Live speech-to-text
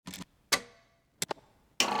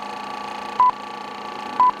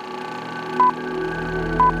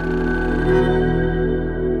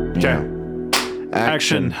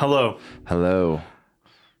Action. Hello. Hello.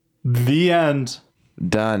 The end.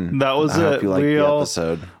 Done. That was I it. hope you liked the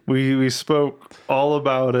episode. We spoke all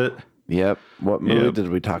about it. Yep. What movie did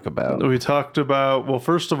we talk about? We talked about, well,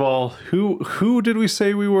 first of all, who did we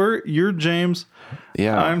say we were? You're James.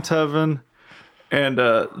 Yeah. I'm Tevin. And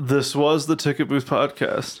this was the Ticket Booth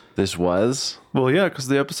podcast. This was? Well, yeah, because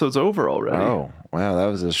the episode's over already. Oh, wow. That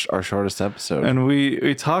was our shortest episode. And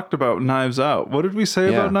we talked about Knives Out. What did we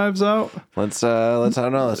say about Knives Out? Let's I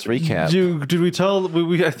don't know. Let's recap. Did we tell?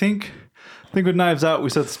 I think with Knives Out we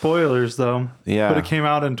said spoilers though. Yeah. But it came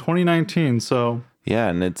out in 2019, so. Yeah,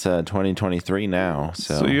 and it's 2023 now.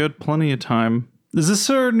 So you had plenty of time. Is this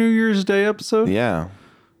our New Year's Day episode? Yeah.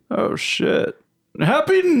 Oh shit!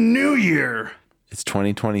 Happy New Year. It's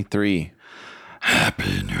 2023.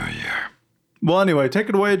 Happy New Year. Well, anyway, take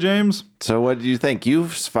it away, James. So what did you think? You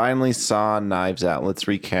finally saw Knives Out. Let's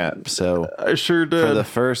recap. So I sure did. For the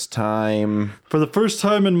first time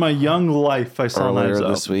in my young life, I saw Knives Out.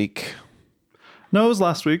 this week. No, it was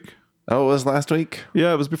last week. Oh, it was last week?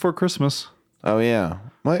 Yeah, it was before Christmas. Oh, yeah.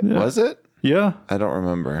 What? Yeah. Was it? Yeah. I don't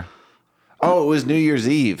remember. Oh, it was New Year's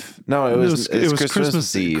Eve. No, it was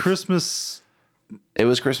Christmas Eve. It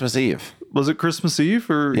was Christmas Eve. Was it Christmas Eve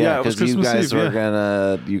or yeah? It was Because Christmas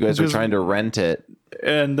Eve. You guys were trying to rent it,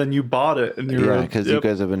 and then you bought it, and because you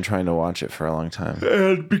guys have been trying to watch it for a long time.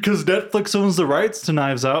 And because Netflix owns the rights to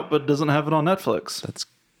Knives Out, but doesn't have it on Netflix. That's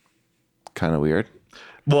kind of weird.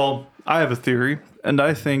 Well, I have a theory, and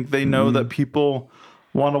I think they know that people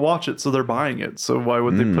want to watch it, so they're buying it. So why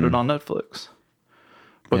would they put it on Netflix?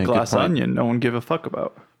 But Glass Onion, no one gave a fuck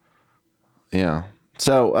about. Yeah.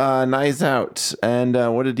 So, Knives Out, and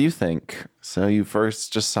what did you think? So you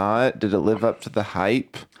first just saw it. Did it live up to the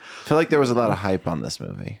hype? I feel like there was a lot of hype on this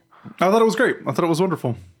movie. I thought it was great. I thought it was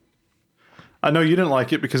wonderful. I know you didn't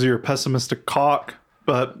like it because you're a pessimistic cock,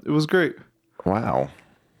 but it was great. Wow.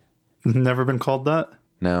 Never been called that?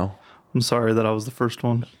 No. I'm sorry that I was the first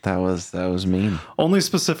one. That was mean. Only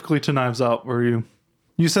specifically to Knives Out, were you?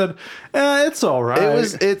 You said, it's all right.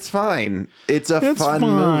 It's fine. It's a fun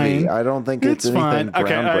movie. I don't think it's anything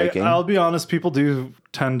groundbreaking. Okay, I'll be honest. People do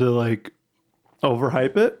tend to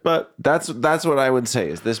overhype it, but that's what I would say.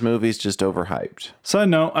 Is this movie's just overhyped? Side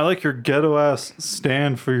note, I like your ghetto ass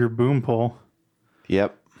stand for your boom pole.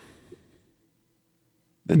 Yep.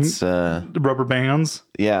 It's the rubber bands.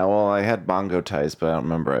 Yeah. Well, I had bongo ties, but I don't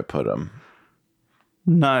remember I put them.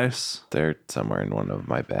 Nice. They're somewhere in one of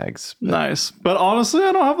my bags. Nice. But honestly,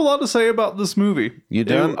 I don't have a lot to say about this movie. You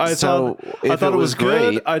don't? I thought it was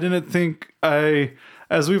great. I didn't think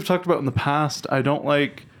as we've talked about in the past, I don't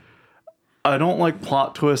like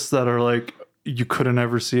plot twists that are you couldn't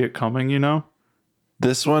ever see it coming, you know?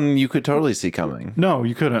 This one you could totally see coming. No,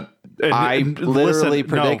 you couldn't. I literally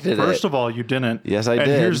predicted it. First of all, you didn't. Yes, I did.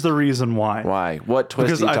 And here's the reason why. Why? What twist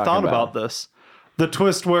Because are you talking I thought about this. The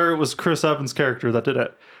twist where it was Chris Evans' character that did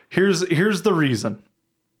it. Here's the reason.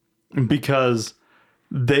 Because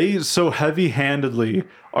they so heavy-handedly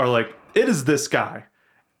are like, it is this guy.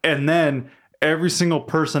 And then every single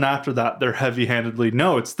person after that, they're heavy-handedly,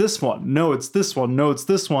 no, it's this one. No, it's this one. No, it's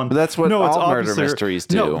this one. But that's what all murder mysteries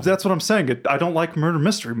do. No, that's what I'm saying. I don't like murder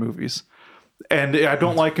mystery movies. And I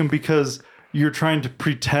don't like them because you're trying to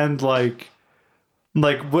pretend like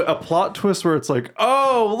a plot twist where it's like,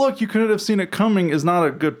 oh, look, you couldn't have seen it coming is not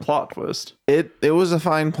a good plot twist. It was a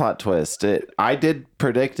fine plot twist. I did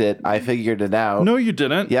predict it. I figured it out. No, you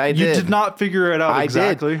didn't. Yeah, I did. You did not figure it out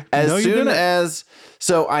exactly.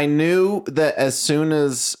 So I knew that as soon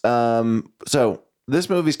as so this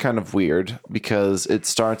movie's kind of weird because it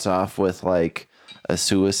starts off with a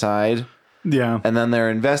suicide. Yeah. And then they're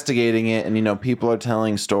investigating it, and people are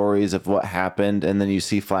telling stories of what happened, and then you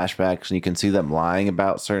see flashbacks and you can see them lying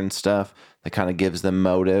about certain stuff that kind of gives them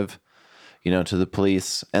motive, to the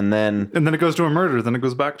police. And then it goes to a murder, then it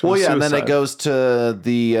goes back to suicide. And then it goes to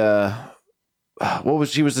the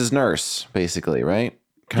she was his nurse, basically, right?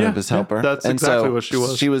 Kind of his helper. Yeah, that's exactly what she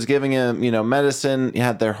was. She was giving him, medicine. You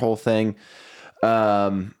had their whole thing.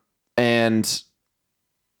 And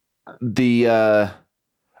the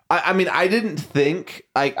I mean, I didn't think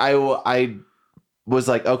I was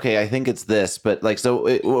like, okay, I think it's this, but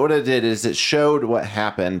what it did is it showed what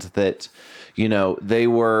happened, that they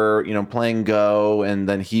were playing Go, and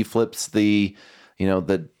then he flips the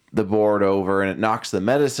board over and it knocks the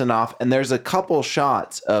medicine off, and there's a couple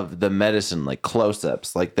shots of the medicine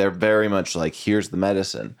close-ups, they're very much here's the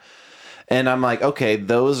medicine. And I'm like, okay,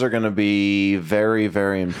 those are going to be very,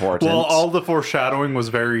 very important. Well, all the foreshadowing was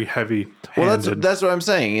very heavy. Well, that's what I'm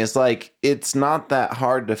saying. It's it's not that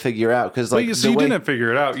hard to figure out because you didn't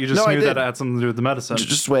figure it out. You just knew that it had something to do with the medicine.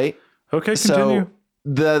 Just wait. Okay, continue.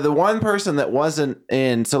 the one person that wasn't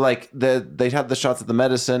in, so like they had the shots of the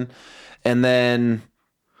medicine, and then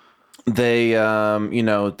they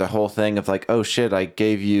the whole thing of like, oh shit, I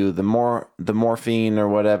gave you the morphine or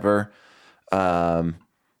whatever, and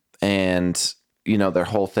their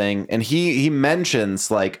whole thing, and he mentions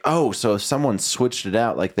like, oh, so if someone switched it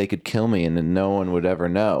out, like they could kill me and then no one would ever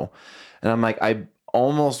know. And I'm like, I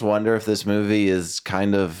almost wonder if this movie is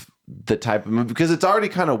kind of the type of movie, because it's already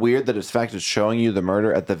kind of weird that it's showing you the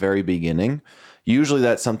murder at the very beginning. Usually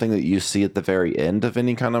that's something that you see at the very end of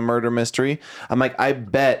any kind of murder mystery. I'm like, I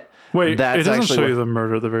bet. Wait, that's it doesn't actually show you the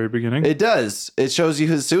murder at the very beginning. It does. It shows you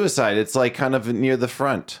his suicide. It's like kind of near the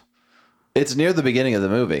front. It's near the beginning of the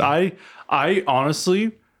movie. I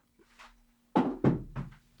honestly,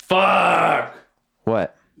 fuck.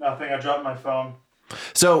 What? Nothing. I dropped my phone.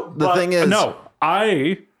 So the thing is, no,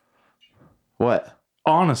 I what?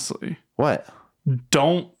 Honestly What?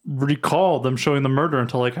 don't recall them showing the murder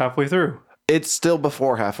until like halfway through. It's still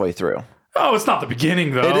before halfway through. Oh, it's not the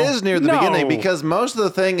beginning though. It is near the beginning, because most of the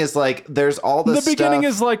thing is like there's all this the beginning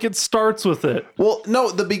stuff. is like it starts with it. Well, no,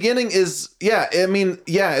 the beginning is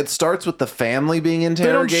it starts with the family being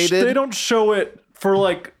interrogated. They don't show it for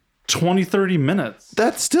like 20-30 minutes.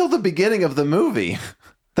 That's still the beginning of the movie.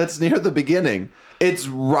 That's near the beginning. It's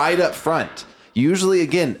right up front. Usually,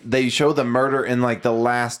 again, they show the murder in like the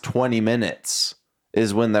last 20 minutes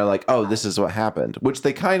is when they're like, oh, this is what happened, which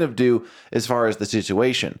they kind of do as far as the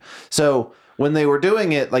situation. So when they were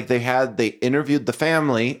doing it, like they interviewed the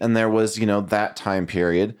family, and there was, that time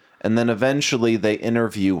period. And then eventually they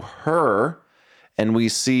interview her, and we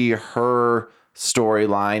see her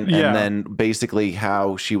storyline, and then basically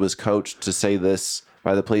how she was coached to say this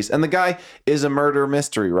by the police. And the guy is a murder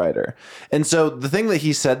mystery writer. And so the thing that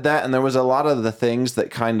he said that, and there was a lot of the things that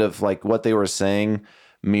kind of like what they were saying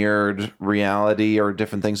mirrored reality, or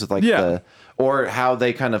different things with like or how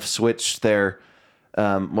they kind of switched their,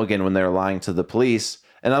 again, when they're lying to the police.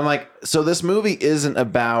 And I'm like, so this movie isn't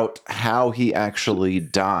about how he actually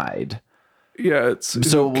died. Yeah, it's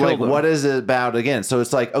so like, what is it about again? So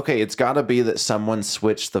it's like, okay, it's got to be that someone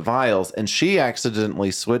switched the vials, and she accidentally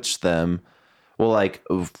switched them. Well, like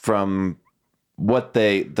from what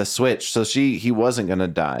the switch. So he wasn't going to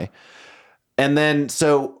die. And then,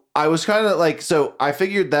 so I was kind of like, so I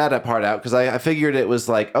figured that part out, because I figured it was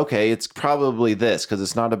like, okay, it's probably this, because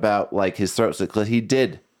it's not about like his throat. So he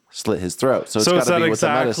did slit his throat. So it's got to be with the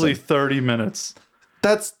medicine. Exactly 30 minutes.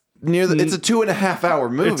 That's near it's a 2.5 hour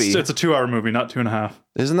movie. It's a 2 hour movie, not 2.5.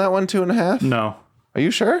 Isn't that one 2.5? No. Are you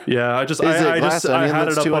sure? Yeah, I had it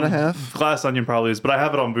up 2.5. Glass Onion probably is, but I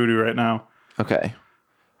have it on Vudu right now. Okay.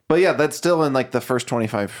 But yeah, that's still in like the first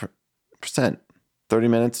 25%. 30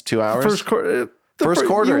 minutes, 2 hours. First quarter.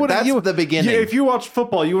 That's the beginning. Yeah, if you watch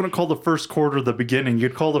football, you wouldn't call the first quarter the beginning.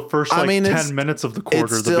 You'd call the first 10 minutes of the quarter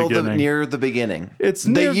it's still the beginning. Near the beginning.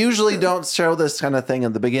 They usually don't show this kind of thing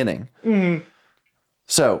in the beginning. Mm-hmm.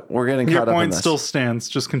 So we're getting caught up on this. Your point still stands.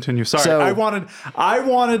 Just continue. Sorry, I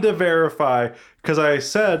wanted to verify, because I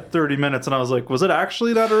said 30 minutes, and I was like, was it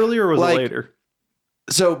actually that early, or was it later?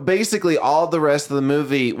 So basically all the rest of the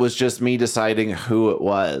movie was just me deciding who it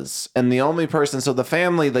was. And the only person, so the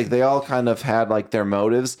family, like they all kind of had like their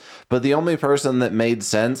motives, but the only person that made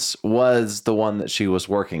sense was the one that she was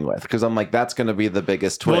working with. Because I'm like, that's going to be the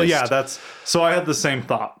biggest twist. Well, yeah, so I had the same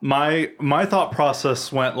thought. My thought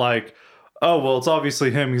process went like, oh, well, it's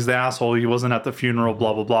obviously him. He's the asshole. He wasn't at the funeral,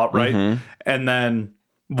 blah, blah, blah, right? Mm-hmm. And then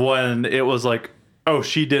when it was like, oh,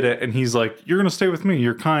 she did it, and he's like, you're gonna stay with me,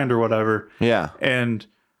 you're kind, or whatever. Yeah. And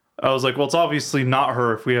I was like, well, it's obviously not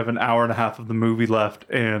her if we have an hour and a half of the movie left,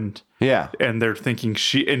 and they're thinking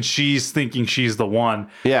she's thinking she's the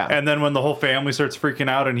one. Yeah. And then when the whole family starts freaking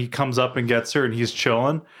out and he comes up and gets her and he's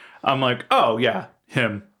chilling, I'm like, oh yeah,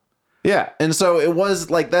 him. Yeah. And so it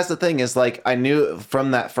was like, that's the thing, is like, I knew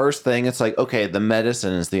from that first thing, it's like, okay, the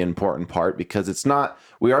medicine is the important part, because it's not,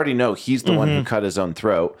 we already know he's the one who cut his own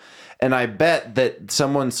throat. And I bet that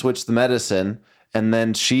someone switched the medicine, and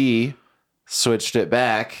then she switched it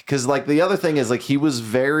back. Because like the other thing is like, he was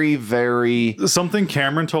very, very... Something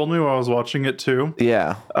Cameron told me while I was watching it too.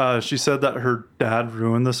 Yeah. She said that her dad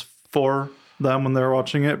ruined this for them when they were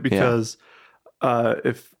watching it, because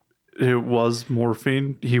if it was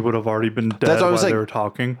morphine, he would have already been dead while they were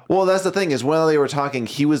talking. Well, that's the thing, is while they were talking,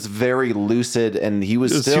 he was very lucid, and he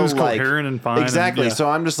was like coherent and fine. Exactly. So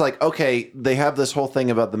I'm just like, okay, they have this whole thing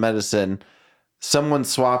about the medicine. Someone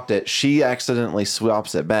swapped it. She accidentally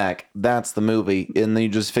swaps it back. That's the movie. And then you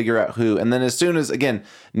just figure out who. And then as soon as, again,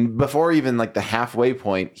 before even like the halfway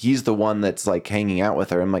point, he's the one that's like hanging out with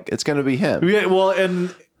her. I'm like, it's going to be him. Yeah. Well,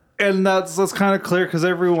 and that's kind of clear, because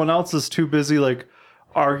everyone else is too busy like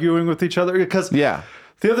arguing with each other. Because Yeah.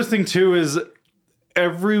 the other thing too is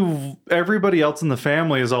everybody else in the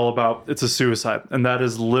family is all about it's a suicide, and that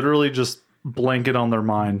is literally just blanket on their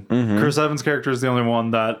mind. Chris Evans' character is the only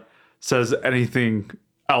one that says anything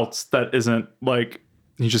else that isn't like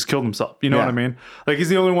he just killed himself. You know Yeah. what I mean? Like he's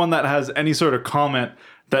the only one that has any sort of comment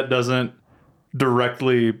that doesn't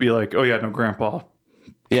directly be like, "Oh yeah, no, Grandpa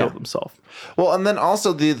killed himself." Well, and then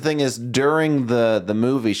also the thing is during the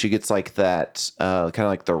movie, she gets like that kind of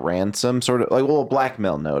like the ransom sort of like a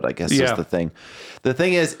blackmail note, I guess is Yeah. the thing. The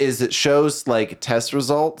thing is it shows like test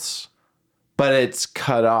results, but it's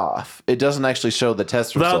cut off. It doesn't actually show the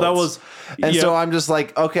test results. That was, And yeah. so I'm just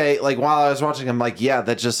like, okay, like while I was watching, I'm like, yeah,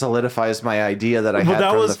 that just solidifies my idea that I had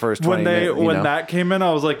that from was the first 20 minutes. when that came in.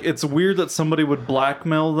 I was like, it's weird that somebody would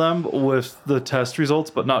blackmail them with the test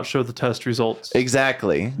results, but not show the test results.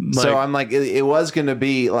 Exactly. So I'm like, it was going to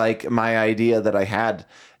be like my idea that I had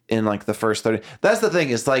in like the first 30. That's the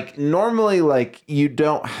thing is like normally like you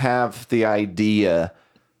don't have the idea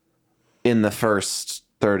in the first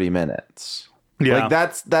 30 minutes. Yeah. Like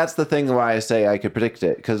that's the thing why I say I could predict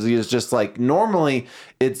it, because it's just like normally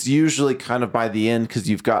it's usually kind of by the end because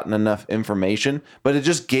you've gotten enough information, but it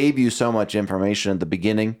just gave you so much information at the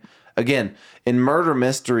beginning. Again, in murder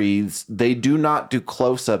mysteries, they do not do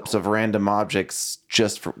close-ups of random objects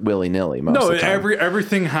just for willy-nilly most of the time.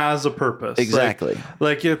 Everything has a purpose. Exactly.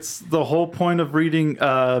 Like it's the whole point of reading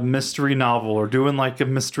a mystery novel or doing like a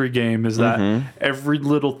mystery game is that every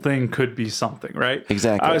little thing could be something, right?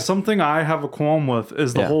 Exactly. Something I have a qualm with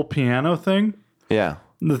is the whole piano thing. Yeah.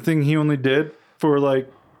 The thing he only did for like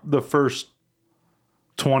the first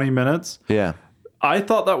 20 minutes. Yeah. I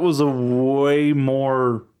thought that was a way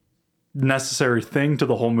more necessary thing to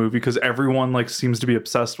the whole movie because everyone like seems to be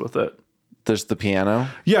obsessed with it. There's the piano.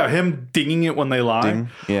 Yeah, him dinging it when they lie. Ding.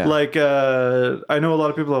 Yeah. Like I know a lot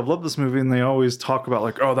of people have loved this movie and they always talk about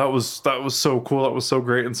like, oh, that was so cool, that was so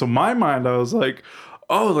great. And so in my mind I was like,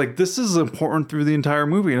 oh, like this is important through the entire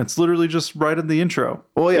movie, and it's literally just right in the intro.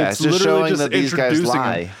 Well, yeah, it's just literally showing that these guys introducing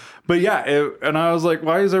lie. him. But yeah, and I was like,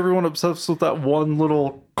 why is everyone obsessed with that one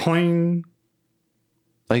little cling?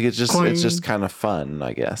 Like it's just kind of fun,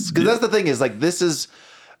 I guess. Because that's the thing is like this is,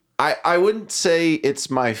 I wouldn't say it's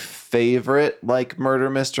my favorite like murder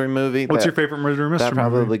mystery movie. What's your favorite murder mystery That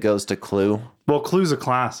probably movie? goes to Clue. Well, Clue's a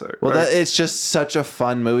classic. Well, right? it's just such a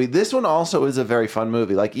fun movie. This one also is a very fun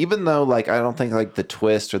movie. Like even though like I don't think like the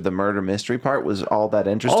twist or the murder mystery part was all that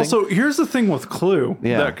interesting. Also, here's the thing with Clue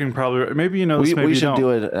that can probably maybe you know this, maybe we you should don't.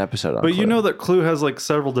 do an episode on. But Clue. you know that Clue has like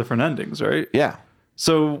several different endings, right? Yeah.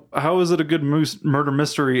 So how is it a good murder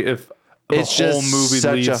mystery if the It's whole just movie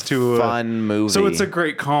such leads a to fun movie. So it's a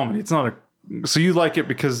great comedy. It's not a. So you like it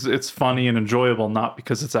because it's funny and enjoyable, not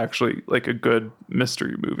because it's actually like a good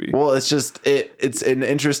mystery movie. Well, it's just it's an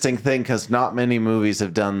interesting thing because not many movies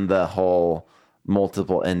have done the whole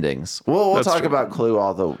multiple endings. We'll That's talk true. about Clue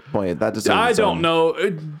all the way. That just I don't know.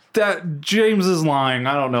 That James is lying.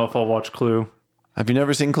 I don't know if I'll watch Clue. Have you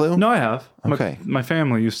never seen Clue? No, I have. Okay. My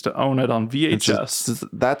family used to own it on VHS.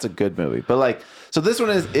 That's a good movie. But like, so this one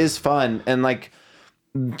is fun, and like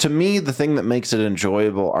to me, the thing that makes it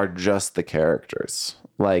enjoyable are just the characters.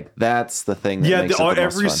 Like that's the thing that makes it the most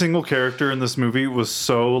every fun. single character in this movie was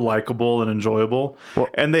so likable and enjoyable.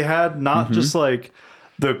 And they had not Mm-hmm. just like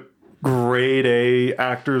the grade A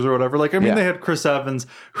actors or whatever. Like, I mean, Yeah. they had Chris Evans,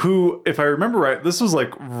 who, if I remember right, this was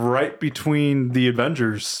like right between the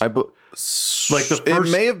Avengers. like the it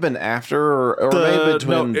first- may have been after or maybe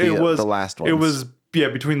between the last ones. It was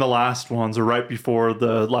between the last ones or right before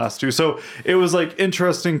the last two. So it was like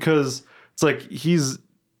interesting because it's like he's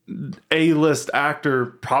A-list actor,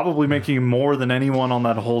 probably making more than anyone on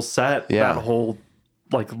that whole set, Yeah. that whole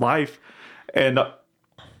like life, and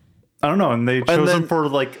I don't know. And they chose him for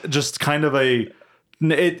like just kind of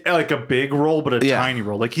like a big role, but a Yeah. tiny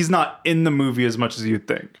role. Like he's not in the movie as much as you'd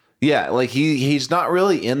think. Yeah, like he's not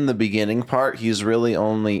really in the beginning part. He's really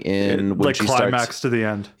only in when Like she climax starts. to the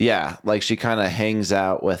end. Yeah, like she kind of hangs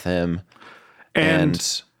out with him,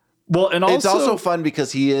 and Well, and also, it's also fun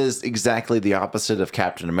because he is exactly the opposite of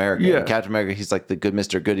Captain America. Yeah. In Captain America, he's like the good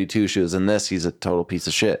Mr. Goody Two Shoes. In this, he's a total piece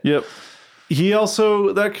of shit. Yep. He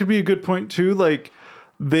also, that could be a good point too. Like,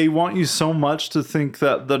 they want you so much to think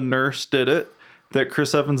that the nurse did it that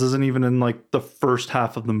Chris Evans isn't even in like the first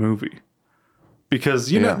half of the movie.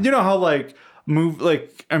 Because you know how like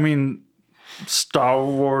I mean, Star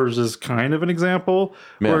Wars is kind of an example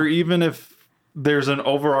where even if there's an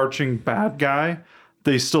overarching bad guy,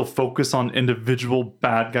 they still focus on individual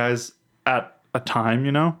bad guys at a time,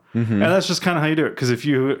 you know? And that's just kind of how you do it. Because if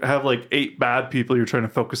you have like 8 bad people you're trying to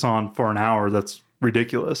focus on for an hour, that's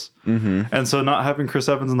ridiculous. And so not having Chris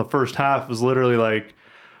Evans in the first half was literally like,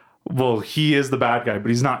 well, he is the bad guy, but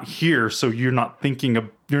he's not here, so you're not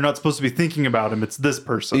supposed to be thinking about him. It's this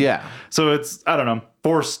person. Yeah. So it's, I don't know,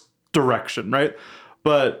 forced direction, right?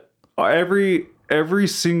 But every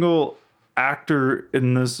single actor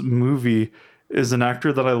in this movie is an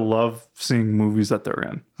actor that I love seeing movies that they're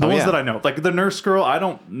in. The ones that I know. Like the Nurse Girl, I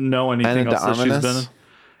don't know anything else that she's been in.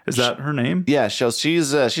 Is that her name? Yeah,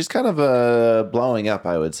 she's kind of blowing up,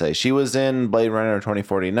 I would say. She was in Blade Runner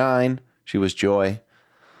 2049. She was Joy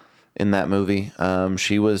in that movie.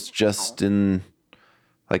 She was just in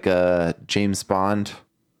like a James Bond,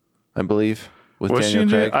 I believe, with Daniel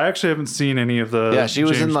Craig. I actually haven't seen any of the. Yeah, she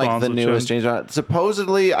was James in like Bonds the newest James Bond.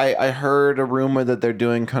 Supposedly, I heard a rumor that they're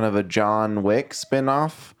doing kind of a John Wick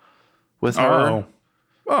spinoff with her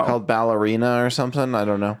called Ballerina or something. I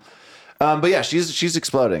don't know. But yeah, she's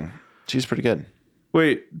exploding. She's pretty good.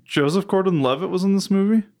 Wait, Joseph Gordon-Levitt was in this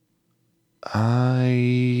movie?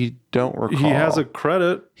 I don't recall. He has a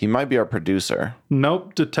credit. He might be our producer.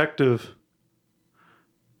 Nope, detective.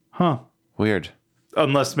 Huh. Weird.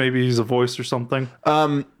 Unless maybe he's a voice or something.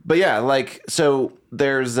 But yeah, like, so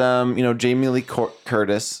there's Jamie Lee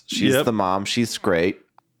Curtis. She's the mom. She's great.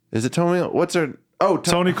 Is it Tony? What's her? Oh,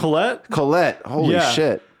 Toni Collette. Collette. Holy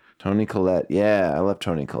shit. Toni Collette. Yeah, I love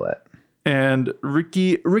Toni Collette. And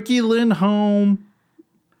Ricky Lindholm.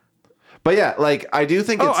 But yeah, like, I do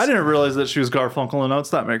think I didn't realize that she was Garfunkel in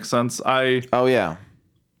Notes. That makes sense. Oh yeah.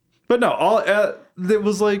 But no, it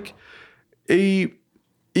was like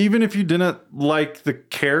even if you didn't like the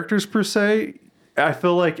characters per se, I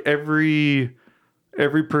feel like every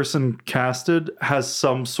person casted has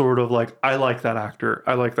some sort of like, I like that actor,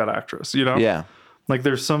 I like that actress, you know? Yeah. Like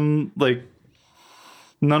there's some, like,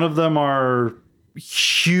 none of them are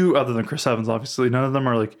huge, other than Chris Evans, obviously. None of them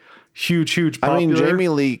are like huge popular. I mean, Jamie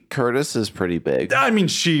Lee Curtis is pretty big. I mean,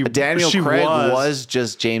 Daniel Craig was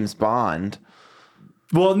just James Bond.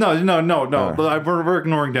 Well, no. We're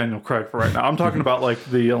ignoring Daniel Craig for right now. I'm talking about like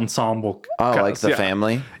the ensemble. Oh, cast. like the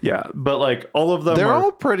family? Yeah, but like all of them They're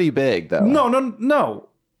all pretty big, though. No.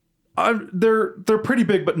 They're pretty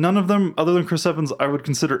big, but none of them, other than Chris Evans, I would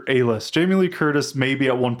consider A-list. Jamie Lee Curtis maybe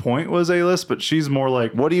at one point was A-list, but she's more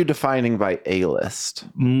like... What are you defining by A-list?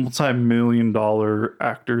 Multi-million-dollar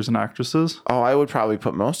actors and actresses. Oh, I would probably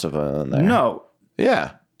put most of them in there. No.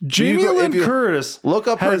 Yeah. Jamie Lynn Curtis... Look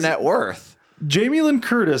up her net worth. Jamie Lynn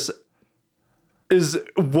Curtis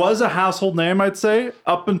was a household name, I'd say,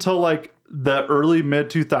 up until like the early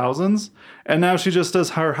mid-2000s, and now she just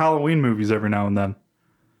does her Halloween movies every now and then.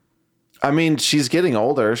 I mean, she's getting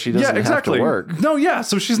older. She doesn't have to work. No, yeah,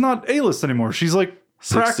 so she's not A-list anymore. She's like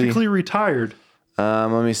 60. Practically retired.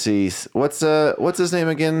 Let me see. What's his name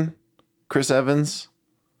again? Chris Evans?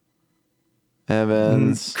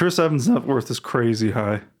 Chris Evans' net worth is crazy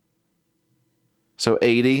high. So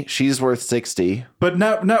 80. She's worth 60. But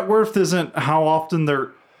net worth isn't how often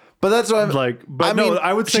they're... But that's what I'm like. But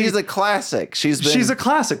I would say she's a classic. She's a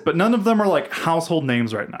classic, but none of them are like household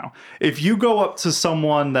names right now. If you go up to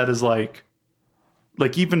someone that is like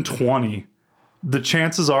even 20, the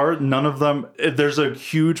chances are none of them. There's a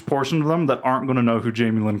huge portion of them that aren't going to know who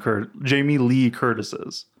Jamie Lee Curtis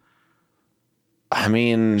is. I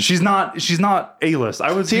mean, she's not A-list.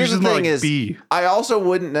 I would say she's more like B. I also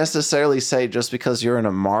wouldn't necessarily say just because you're in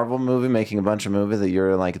a Marvel movie making a bunch of movies that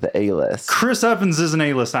you're like the A-list. Chris Evans is an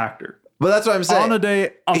A-list actor. But that's what I'm saying. On a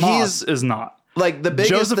Day Amos is not. Like the biggest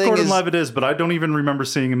Joseph thing Gordon-Levitt is, but I don't even remember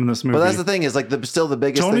seeing him in this movie. But that's the thing is like still the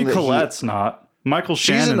biggest Toni thing that Collette's not. Michael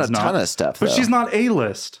Shannon's not. She's in a ton of stuff, but she's not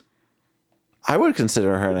A-list. I would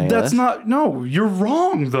consider her an A-list. That's not... No, you're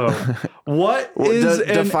wrong, though. What is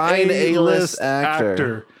define an A-list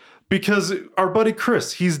actor? Because our buddy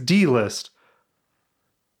Chris, he's D-list.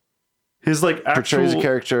 His like actual... Portrays a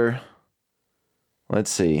character...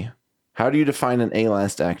 Let's see. How do you define an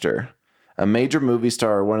A-list actor? A major movie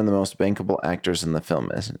star or one of the most bankable actors in the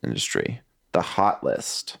film industry. The hot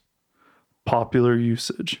list. Popular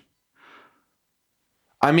usage.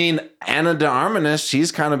 I mean, Ana de Armas,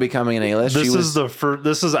 she's kind of becoming an A-list.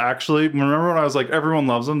 This is actually, remember when I was like, everyone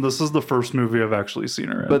loves him? This is the first movie I've actually seen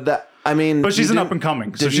her in. But she's an up and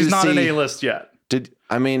coming, so she's not an A-list yet. Up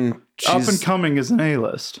and coming is an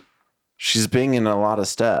A-list. She's being in a lot of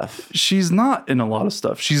stuff. She's not in a lot of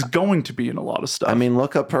stuff. She's going to be in a lot of stuff. I mean,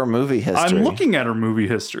 look up her movie history. I'm looking at her movie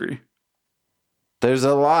history. There's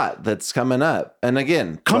a lot that's coming up. And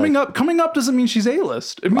again, coming up doesn't mean she's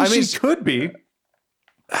A-list. It means she could be.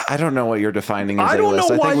 I don't know what you're defining as A-list. I don't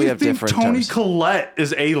know why we you have think different Toni terms. Collette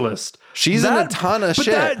is A-list. She's in a ton of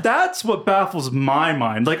shit. That's what baffles my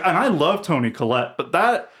mind. Like, and I love Toni Collette,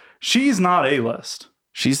 but she's not A-list.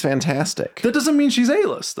 She's fantastic. That doesn't mean she's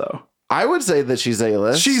A-list, though. I would say that she's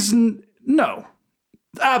A-list. No,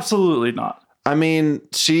 absolutely not. I mean,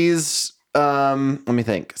 she's let me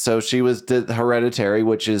think. So she did Hereditary,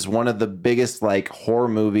 which is one of the biggest like horror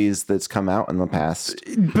movies that's come out in the past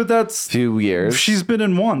But that's few years. she's been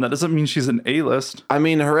in one. That doesn't mean she's an A-list. I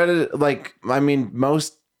mean,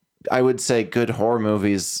 most I would say good horror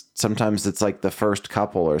movies, sometimes it's like the first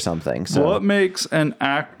couple or something. So What makes an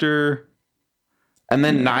actor? and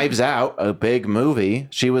then Knives Out, a big movie.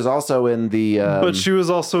 She was also in the But she was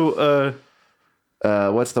also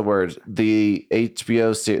what's the word? The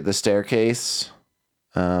HBO The Staircase.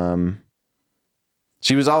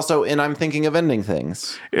 She was also in I'm Thinking of Ending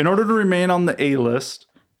Things. in order to remain on the A-list,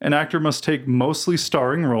 an actor must take mostly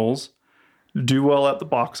starring roles, do well at the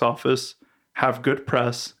box office, have good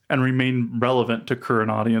press, and remain relevant to current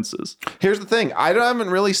audiences. Here's the thing. I haven't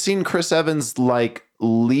really seen Chris Evans like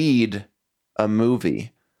lead a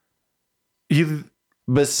movie.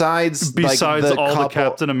 Besides like, all the couple,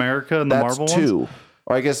 Captain America and the that's Marvel two. ones?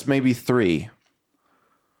 Or I guess maybe three.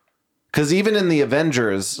 Because even in the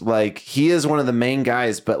Avengers, like he is one of the main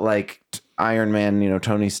guys, but like Iron Man,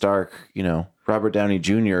 Tony Stark, Robert Downey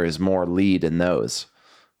Jr. is more lead in those,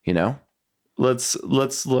 Let's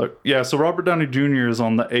look. Yeah, so Robert Downey Jr. is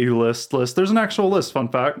on the A-list. There's an actual list, fun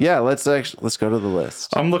fact. Yeah, let's go to the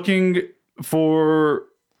list. I'm looking for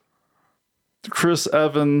Chris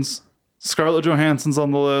Evans. Scarlett Johansson's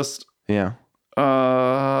on the list. Yeah.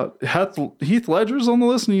 Heath Ledger's on the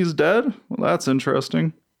list and he's dead. Well, that's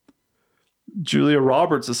interesting. Julia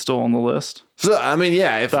Roberts is still on the list. So I mean,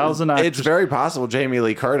 yeah, Actors. it's very possible Jamie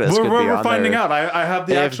Lee Curtis could be We're on finding there. out. I have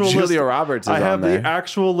the If actual Julia list. Roberts is I have on there. the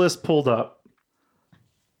actual list pulled up.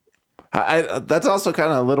 That's also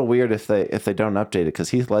kind of a little weird if they don't update it because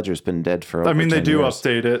Heath Ledger's been dead for. I mean, they 10 do years.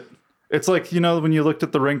 update it. It's like when you looked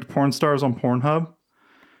at the ranked porn stars on Pornhub,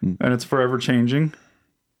 and it's forever changing.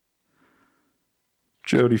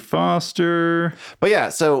 Jodie Foster. But yeah,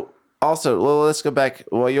 so also, well, let's go back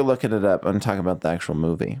while you're looking it up and talk about the actual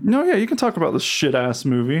movie. No, yeah, you can talk about this shit ass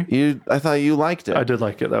movie. I thought you liked it. I did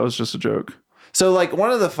like it. That was just a joke. So like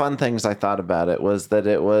one of the fun things I thought about it was that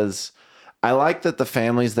I like that the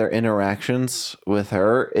families, their interactions with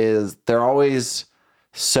her they're always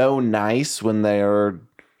so nice when they're,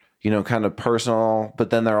 kind of personal, but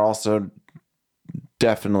then they're also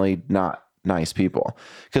definitely not nice people.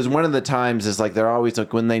 Because one of the times is like, they're always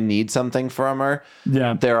like, when they need something from her,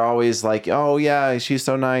 Yeah. they're always like, oh yeah, she's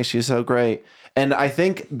so nice. She's so great. And I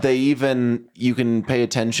think you can pay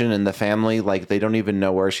attention in the family, like they don't even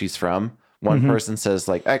know where she's from. One person says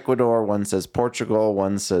like Ecuador, one says Portugal,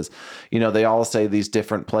 one says, they all say these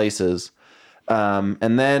different places.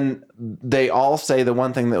 And then they all say the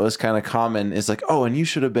one thing that was kind of common is like, oh, and you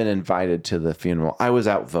should have been invited to the funeral. I was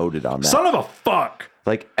outvoted on that. Son of a fuck.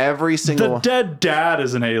 Like every single. The dead dad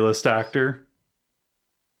is an A-list actor.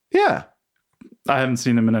 Yeah. I haven't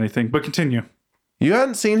seen him in anything, but continue. You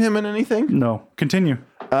hadn't seen him in anything? No, continue.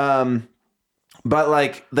 But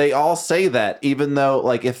like they all say that, even though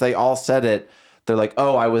like if they all said it, they're like,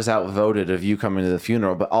 oh, I was outvoted of you coming to the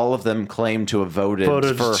funeral. But all of them claim to have voted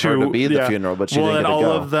for her to be at the funeral, but she didn't get to all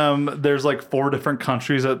go. of them, there's like 4 different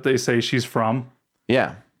countries that they say she's from.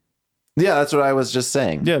 Yeah. Yeah, that's what I was just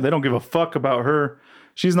saying. Yeah, they don't give a fuck about her.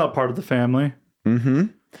 She's not part of the family. Mm-hmm.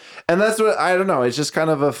 And that's what, I don't know, it's just kind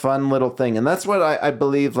of a fun little thing. And that's what I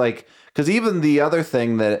believe, like, because even the other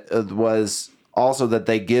thing that was also that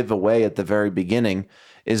they give away at the very beginning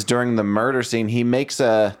is during the murder scene, he makes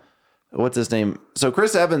what's his name? So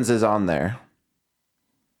Chris Evans is on there.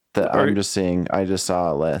 I'm just seeing, I just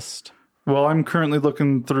saw a list. Well, I'm currently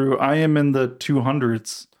looking through, I am in the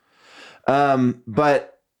 200s.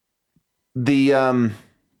 But the,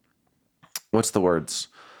 what's the words?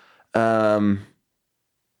 So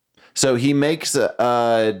he makes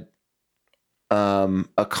a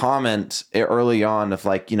comment early on of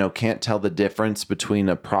like, can't tell the difference between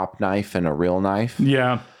a prop knife and a real knife.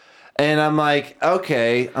 Yeah. And I'm like,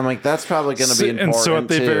 okay. I'm like, that's probably going to be important. And so at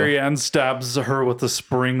the too. very end, stabs her with a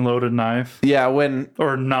spring-loaded knife. Yeah, when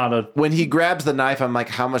he grabs the knife, I'm like,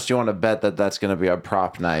 how much do you want to bet that that's going to be a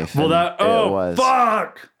prop knife? Well,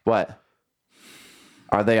 fuck! What?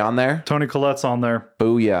 Are they on there? Tony Collette's on there.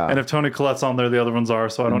 Booyah. And if Tony Collette's on there, the other ones are,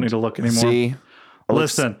 so I don't need to look anymore. See?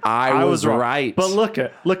 Listen, I was right. But look,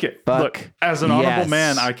 as an honorable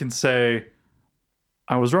man, I can say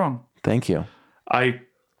I was wrong. Thank you. I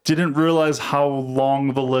didn't realize how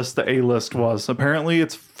long the list, the A-list was. Apparently,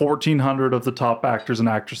 it's 1,400 of the top actors and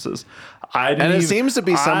actresses. It seems to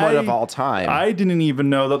be somewhat of all time. I didn't even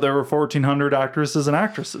know that there were 1,400 actors and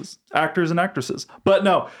actresses. But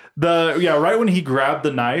no, right when he grabbed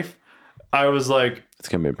the knife, I was like, it's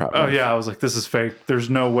gonna be a problem. Oh yeah, I was like, this is fake. There's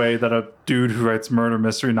no way that a dude who writes murder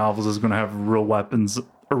mystery novels is going to have real weapons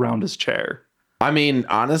around his chair. I mean,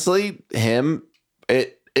 honestly,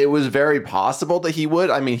 it was very possible that he would.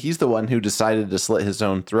 I mean, he's the one who decided to slit his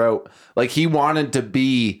own throat. Like, he wanted to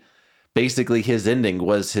be, basically his ending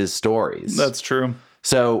was his stories. That's true.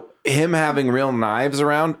 So him having real knives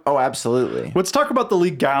around, oh, absolutely. Let's talk about the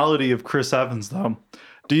legality of Chris Evans, though.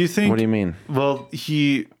 Do you think? What do you mean? Well,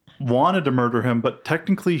 he wanted to murder him, but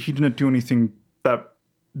technically he didn't do anything that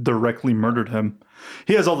directly murdered him.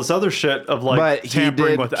 He has all this other shit of like But he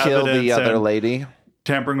tampering did with kill evidence, the other and lady.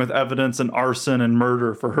 tampering with evidence and arson and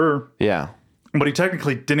murder for her. Yeah. But he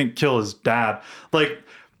technically didn't kill his dad. Like,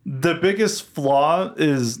 the biggest flaw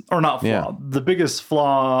is, or not flaw, Yeah. the biggest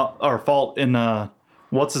flaw or fault in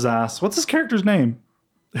what's his character's name?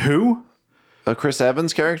 Who? A Chris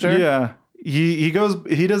Evans character? Yeah. He does,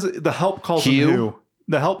 the help calls Hugh? him Hugh.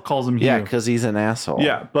 The help calls him Hugh. Yeah, because he's an asshole.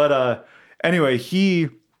 Yeah, but anyway, he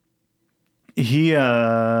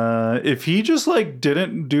if he just like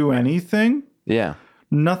didn't do anything, Yeah.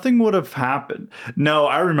 nothing would have happened. No,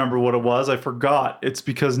 I remember what it was. I forgot. It's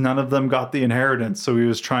because none of them got the inheritance, so he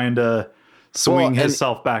was trying to swing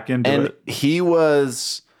himself back into And it. he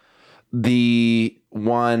was the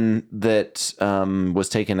one that was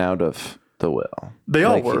taken out of the will. They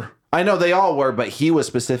all Like, were. I know they all were, but he was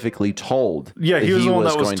specifically told. Yeah, he was the one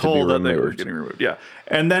that was going to be told that they were removed. getting removed. Yeah.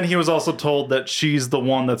 And then he was also told that she's the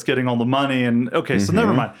one that's getting all the money. And okay, so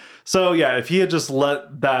never mind. So yeah, if he had just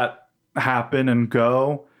let that happen and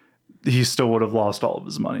go, he still would have lost all of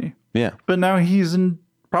his money. Yeah. But now he's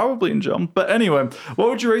probably in jail. But anyway, what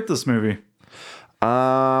would you rate this movie?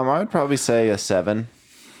 I would probably say a 7.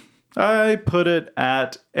 I put it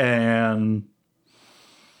at an.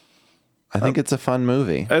 I think it's a fun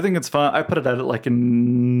movie. I think it's fun. I put it at like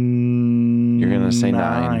an. You're gonna say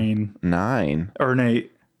 9. 9. Or an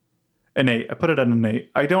 8. An 8. I put it at an 8.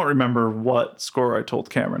 I don't remember what score I told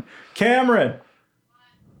Cameron. Cameron,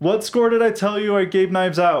 what score did I tell you I gave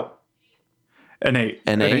Knives Out? An 8.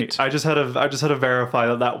 An 8? I just had to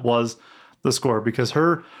verify that was the score because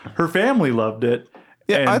her family loved it.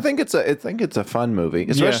 Yeah, and- I think it's a fun movie,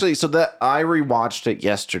 especially so that I rewatched it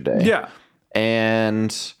yesterday. Yeah.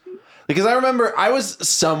 And because I remember I was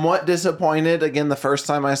somewhat disappointed again the first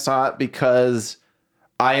time I saw it because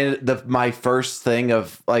my first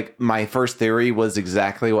theory was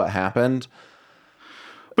exactly what happened.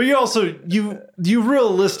 But you also you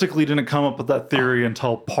realistically didn't come up with that theory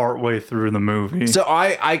until partway through the movie. So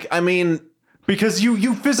I mean, because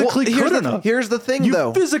you physically couldn't have. Here's the thing, You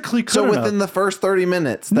though. physically So couldn't within have. the first 30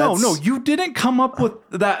 minutes. No, you didn't come up with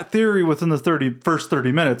that theory within the first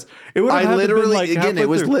 30 minutes. It would have I had to literally, been like again, halfway it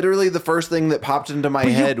was through. literally the first thing that popped into my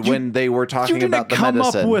head when they were talking you didn't about the come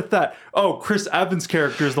medicine. up with that. Oh, Chris Evans'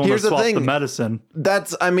 character is the one Here's that the swapped the thing. medicine.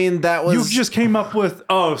 That You was, just came up with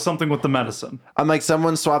something with the medicine. I'm like,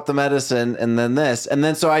 someone swapped the medicine and then this. And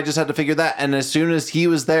then so I just had to figure that. And as soon as he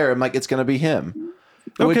was there, I'm like, it's going to be him.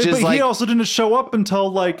 Okay, Which is but like, he also didn't show up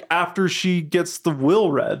until like after she gets the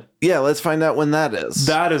will read. yeah, let's find out when that is.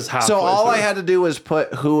 That is halfway So all I through. had to do was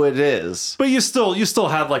put who it is. But you still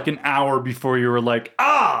had like an hour before you were like,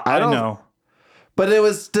 I don't- know. But it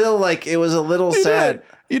was still like, it was a little sad.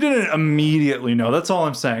 You didn't immediately know. That's all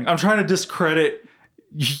I'm saying. I'm trying to discredit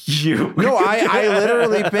you. No, I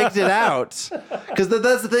literally picked it out. Because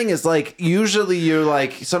that's the thing is like, usually you're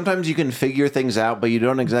like, sometimes you can figure things out, but you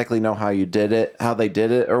don't exactly know how they did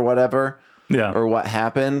it or whatever. Yeah. Or what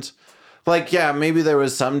happened. Like, yeah, maybe there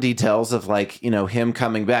was some details of like, him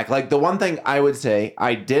coming back. Like the one thing I would say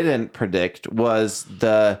I didn't predict was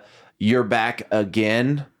you're back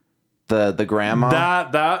again, the grandma.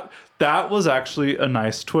 That was actually a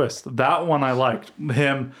nice twist. That one I liked.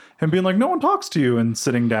 Him being like, no one talks to you and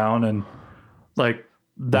sitting down and like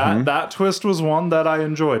that twist was one that I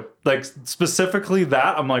enjoyed. Like specifically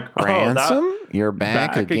that I'm like, Ransom? You're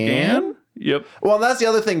back again? Yep. Well, that's the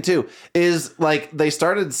other thing too, is like they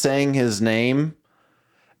started saying his name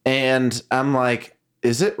and I'm like,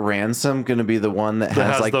 is it Ransom going to be the one that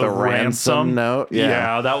has like the ransom note?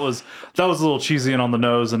 Yeah, that was a little cheesy and on the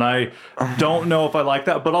nose, and I don't know if I like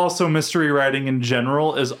that. But also, mystery writing in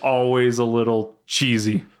general is always a little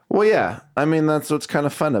cheesy. Well, yeah. I mean, that's what's kind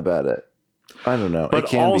of fun about it. I don't know. But it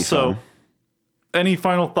can also, be fun. any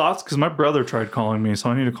final thoughts? Because my brother tried calling me, so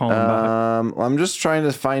I need to call him back. I'm just trying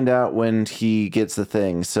to find out when he gets the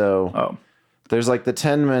thing. So there's like the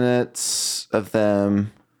 10 minutes of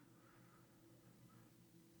them.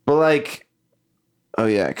 But like, oh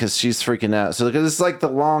yeah, because she's freaking out. So because it's like the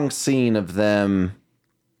long scene of them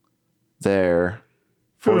there,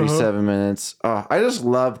 47 minutes. Oh, I just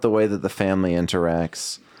love the way that the family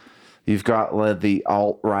interacts. You've got the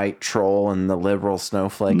alt-right troll and the liberal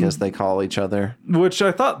snowflake, as they call each other. Which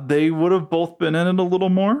I thought they would have both been in it a little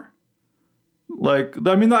more. Like,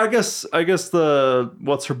 I mean, I guess the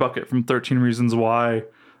what's her bucket from 13 Reasons Why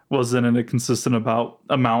wasn't in a consistent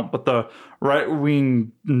amount, but the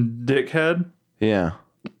right-wing dickhead, Yeah.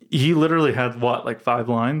 he literally had what, like 5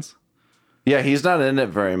 lines? Yeah, he's not in it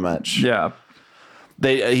very much. Yeah.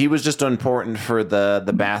 He was just important for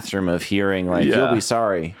the bathroom of hearing, like, Yeah. you'll be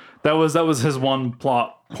sorry. That was his one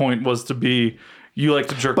plot point, was to be, you like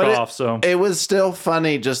to jerk But off, so it was still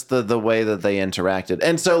funny, just the way that they interacted.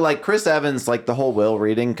 And so, like, Chris Evans, like, the whole will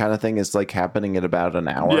reading kind of thing is, like, happening at about an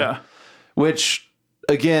hour. yeah. Which,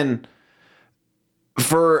 again,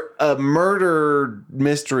 for a murder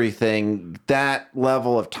mystery thing, that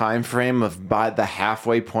level of time frame of by the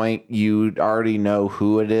halfway point, you already know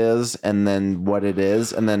who it is and then what it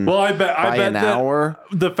is. And then Well, I bet an that hour.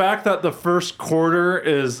 the fact that the first quarter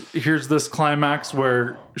is, here's this climax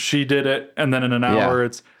where she did it, and then in an hour Yeah.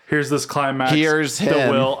 it's, here's this climax, Here's the him.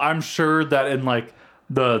 will. I'm sure that in like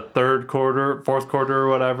the fourth quarter or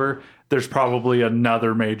whatever, there's probably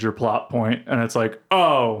another major plot point, and it's like,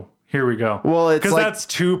 oh, here we go. Well, it's because like- that's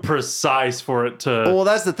too precise for it to. Well,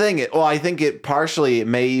 that's the thing. I think it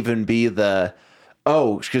may even be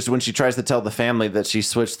because when she tries to tell the family that she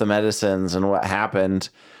switched the medicines and what happened,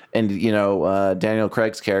 and Daniel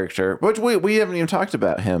Craig's character, which we haven't even talked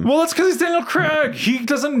about him. Well, that's because he's Daniel Craig. He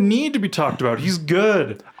doesn't need to be talked about. He's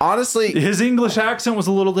good. Honestly, His English accent was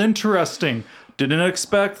a little interesting. Didn't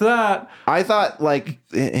expect that. I thought like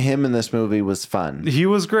him in this movie was fun. He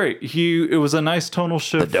was great. It was a nice tonal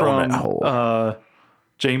shift The donut from hole.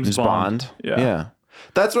 James Bond. Yeah.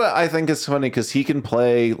 That's what I think is funny, because he can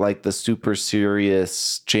play like the super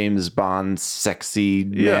serious James Bond, sexy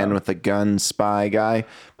man with a gun spy guy,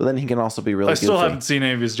 but then he can also be really I still goofy. haven't seen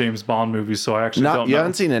any of his James Bond movies, so I actually don't You know.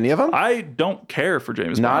 haven't seen any of them? I don't care for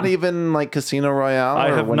James Not Bond. even like Casino Royale I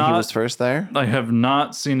or have when he not- was first there? I have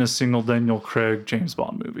not seen a single Daniel Craig James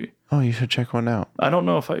Bond movie. Oh, you should check one out. I don't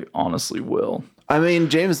know if I honestly will. I mean,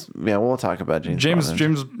 we'll talk about James Bond.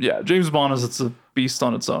 James Bond it's a beast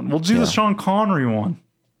on its own. We'll do the Sean Connery one.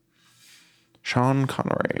 Sean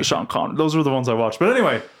Connery. Sean Connery. Those were the ones I watched. But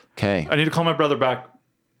anyway, Okay. I need to call my brother back.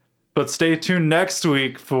 But stay tuned next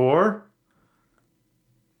week for...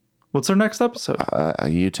 What's our next episode?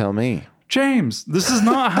 You tell me. James, this is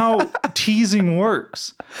not how teasing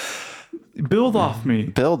works. Build off me.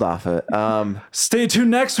 Build off it. Stay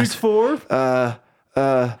tuned next week for...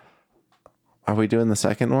 Are we doing the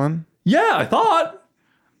second one? Yeah, I thought.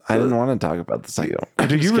 I didn't want to talk about the second one.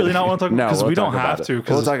 Do you really not want to talk? No, Because we'll we don't talk have about to. it.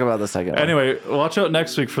 We'll talk about the second one. Anyway, watch out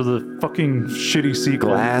next week for the fucking shitty sequel.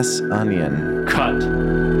 Glass Onion. Cut.